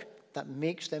rock that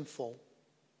makes them fall,"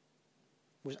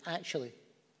 was actually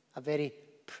a very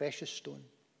precious stone.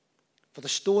 For the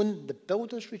stone the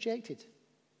builders rejected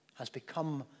has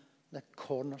become the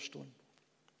cornerstone.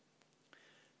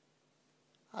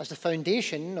 As the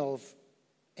foundation of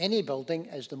any building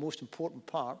is the most important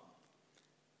part,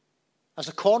 as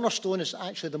the cornerstone is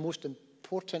actually the most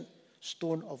important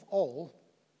stone of all,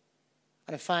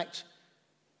 and in fact,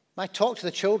 my talk to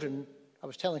the children, I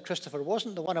was telling Christopher,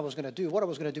 wasn't the one I was going to do. What I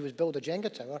was going to do was build a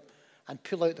Jenga tower and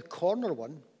pull out the corner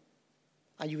one,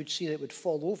 and you would see that it would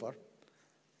fall over.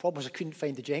 Problem was I couldn't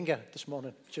find the Jenga this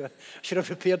morning. Should have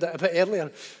prepared that a bit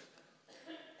earlier.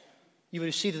 You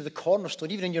would see that the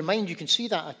cornerstone, even in your mind, you can see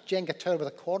that, a Jenga tower with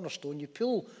a cornerstone. You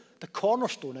pull the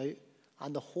cornerstone out,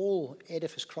 and the whole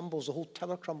edifice crumbles, the whole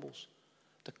tower crumbles.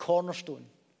 The cornerstone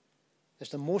is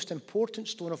the most important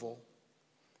stone of all.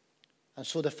 And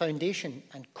so the foundation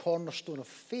and cornerstone of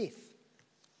faith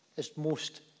is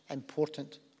most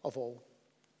important of all.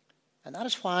 And that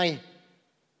is why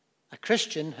a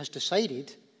Christian has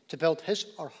decided to build his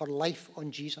or her life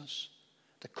on Jesus,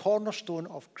 the cornerstone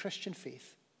of Christian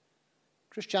faith.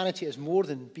 Christianity is more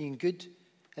than being good.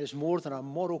 It is more than a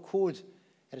moral code.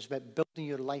 It is about building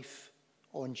your life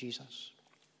on Jesus.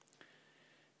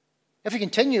 If we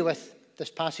continue with this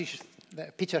passage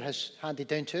that Peter has handed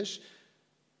down to us,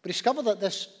 we discover that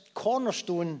this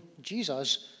cornerstone,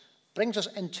 Jesus, brings us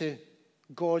into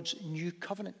God's new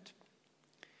covenant.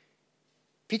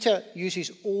 Peter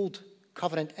uses old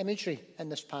covenant imagery in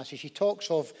this passage. He talks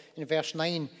of, in verse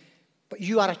 9, "But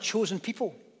you are a chosen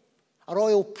people, a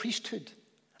royal priesthood,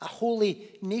 a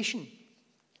holy nation."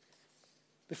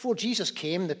 Before Jesus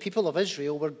came, the people of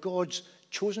Israel were God's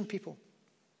chosen people.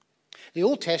 The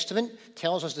Old Testament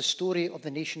tells us the story of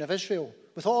the nation of Israel,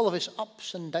 with all of its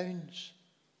ups and downs,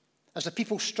 as the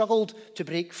people struggled to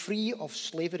break free of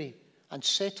slavery and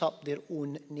set up their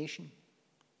own nation.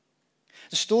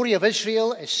 The story of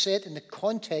Israel is set in the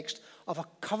context of a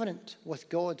covenant with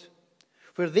God,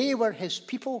 where they were his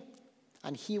people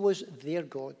and he was their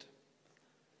God.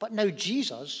 But now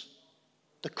Jesus,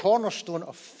 the cornerstone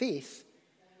of faith,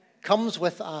 comes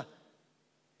with a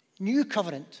new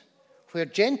covenant where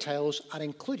Gentiles are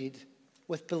included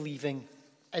with believing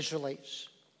Israelites.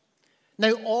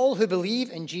 Now all who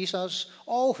believe in Jesus,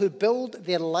 all who build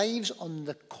their lives on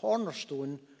the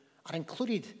cornerstone, are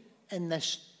included in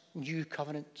this new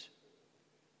covenant.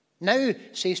 Now,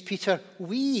 says Peter,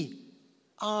 we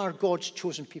are God's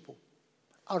chosen people,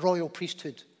 a royal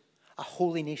priesthood, a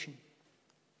holy nation,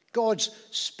 God's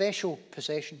special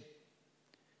possession.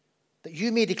 that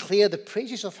you may declare the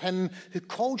praises of him who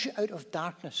called you out of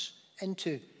darkness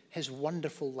into his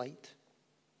wonderful light.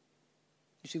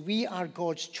 You see, we are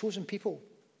God's chosen people,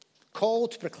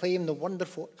 called to proclaim the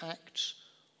wonderful acts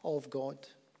of God.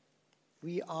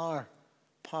 We are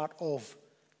part of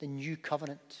the new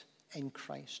covenant in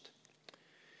Christ.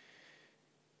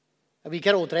 A wee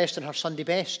girl dressed in her Sunday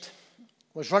best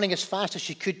was running as fast as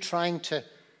she could, trying to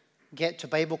get to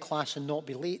Bible class and not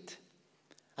be late.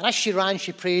 And as she ran,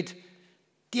 she prayed,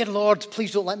 "Dear Lord,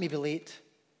 please don't let me be late.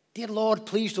 Dear Lord,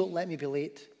 please don't let me be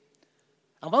late."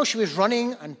 And while she was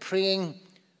running and praying,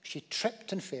 she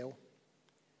tripped and fell,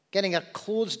 getting her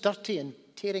clothes dirty and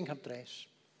tearing her dress.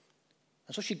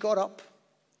 And so she got up,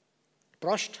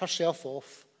 brushed herself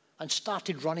off, and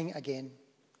started running again.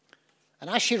 And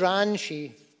as she ran,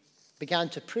 she began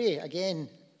to pray again,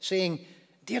 saying,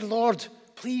 "Dear Lord,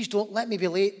 please don't let me be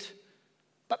late,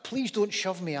 but please don't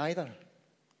shove me either."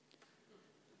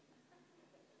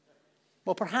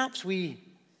 Well, perhaps we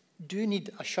do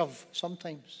need a shove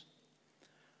sometimes.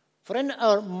 For in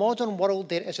our modern world,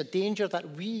 there is a danger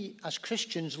that we as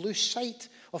Christians lose sight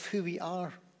of who we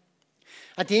are.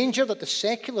 A danger that the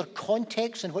secular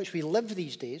context in which we live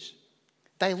these days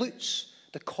dilutes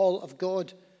the call of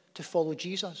God to follow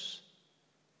Jesus,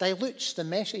 dilutes the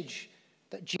message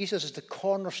that Jesus is the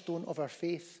cornerstone of our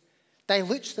faith,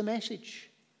 dilutes the message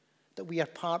that we are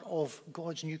part of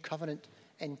God's new covenant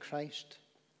in Christ.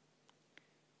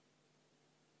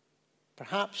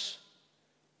 Perhaps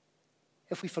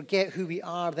if we forget who we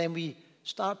are, then we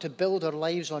start to build our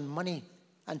lives on money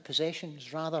and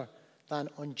possessions rather than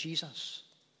on Jesus,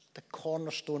 the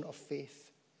cornerstone of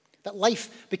faith. That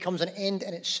life becomes an end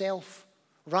in itself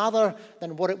rather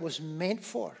than what it was meant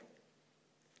for,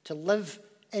 to live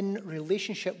in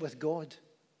relationship with God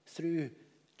through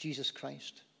Jesus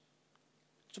Christ.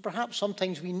 So perhaps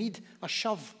sometimes we need a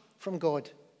shove from God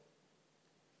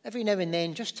every now and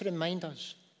then just to remind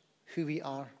us who we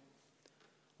are.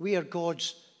 We are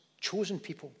God's chosen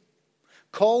people,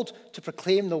 called to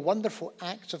proclaim the wonderful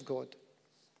acts of God.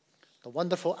 The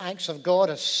wonderful acts of God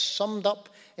are summed up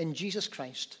in Jesus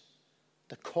Christ,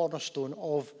 the cornerstone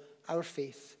of our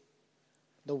faith,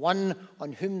 the one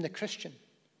on whom the Christian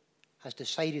has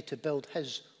decided to build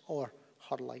his or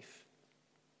her life.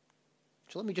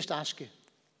 So let me just ask you,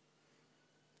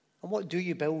 on what do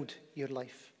you build your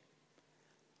life?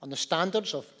 On the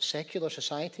standards of secular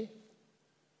society?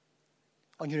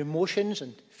 On your emotions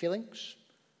and feelings?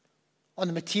 On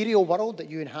the material world that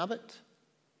you inhabit?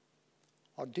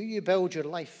 Or do you build your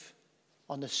life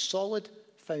on the solid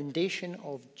foundation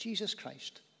of Jesus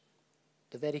Christ,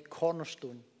 the very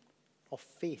cornerstone of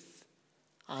faith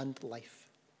and life?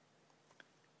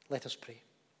 Let us pray.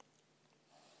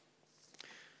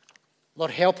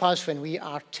 Lord, help us when we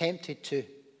are tempted to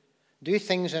do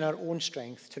things in our own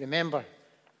strength, to remember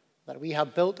that we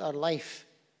have built our life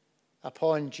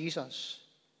upon Jesus,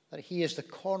 that he is the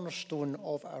cornerstone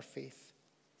of our faith.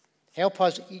 Help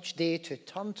us each day to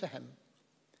turn to him,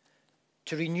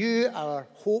 to renew our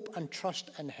hope and trust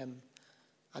in him,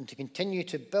 and to continue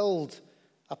to build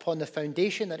upon the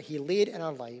foundation that he laid in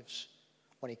our lives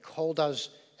when he called us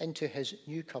into his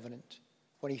new covenant,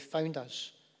 when he found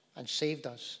us and saved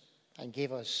us and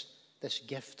gave us this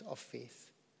gift of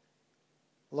faith.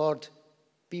 Lord,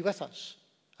 be with us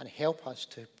and help us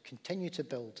to continue to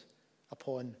build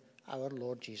upon our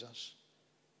Lord Jesus,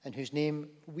 in whose name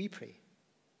we pray.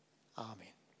 Amen.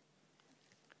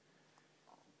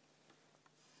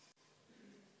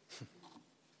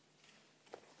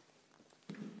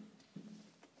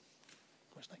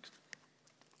 What's next?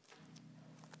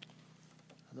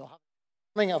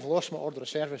 I think I've lost my order of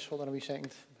service. Hold on a wee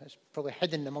second. It's probably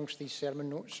hidden amongst these sermon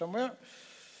notes somewhere.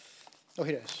 Oh,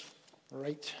 here it is.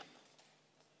 Right.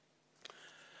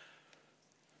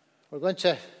 We're going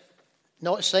to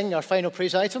not sing our final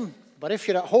praise item, but if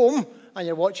you're at home and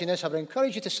you're watching this, I would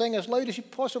encourage you to sing as loud as you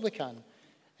possibly can.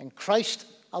 In Christ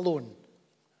alone,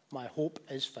 my hope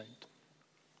is found.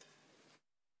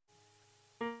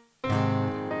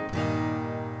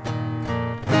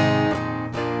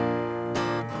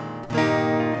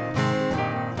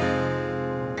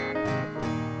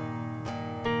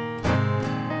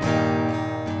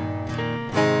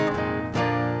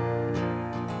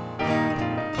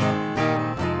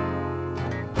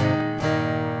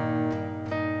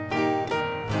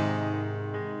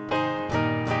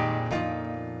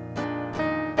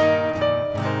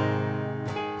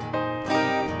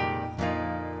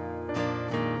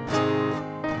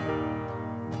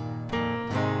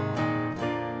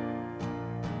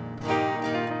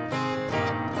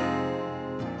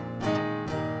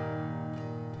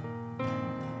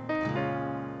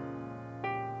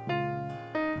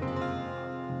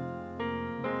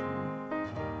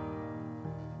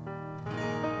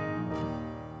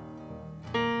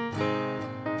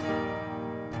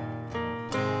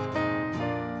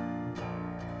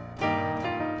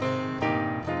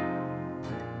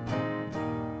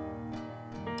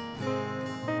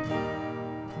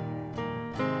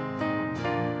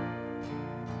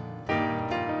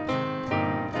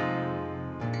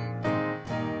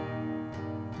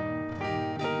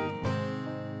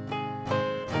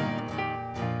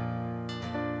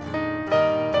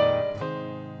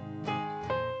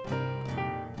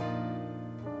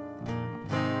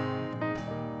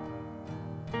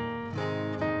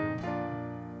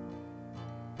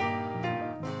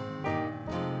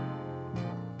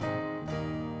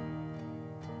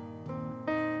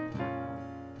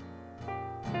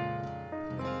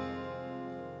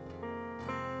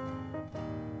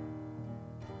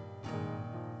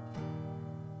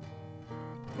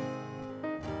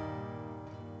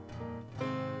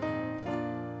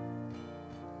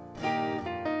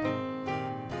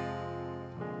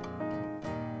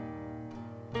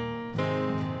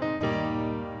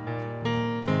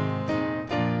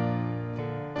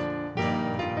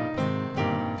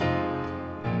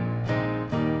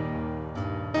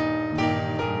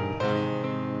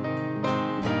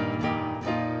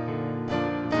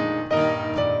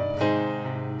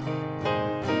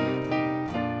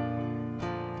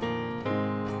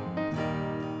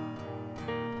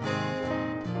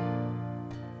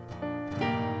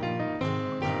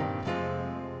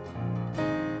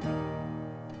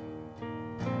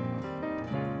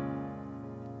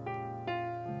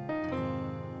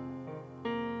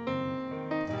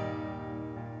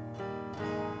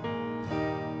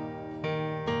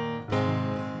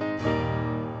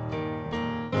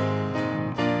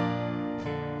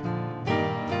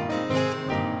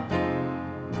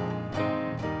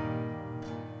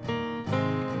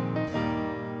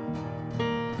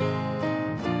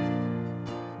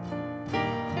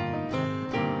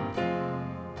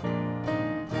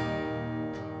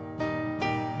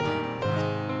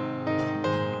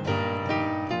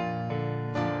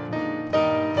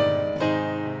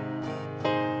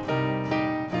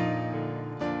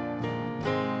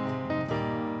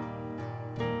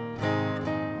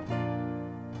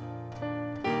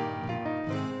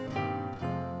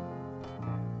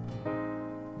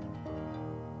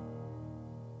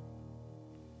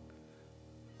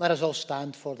 Let us all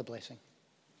stand for the blessing.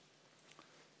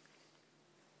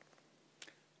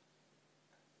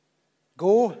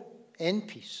 Go in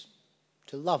peace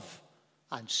to love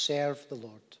and serve the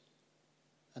Lord.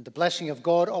 And the blessing of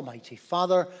God Almighty,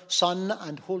 Father, Son,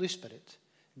 and Holy Spirit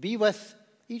be with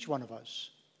each one of us,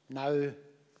 now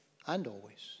and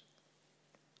always.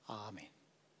 Amen.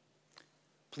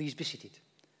 Please be seated.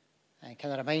 And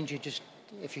can I remind you just,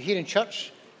 if you're here in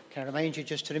church, can I remind you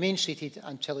just to remain seated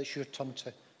until it's your turn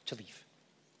to leave.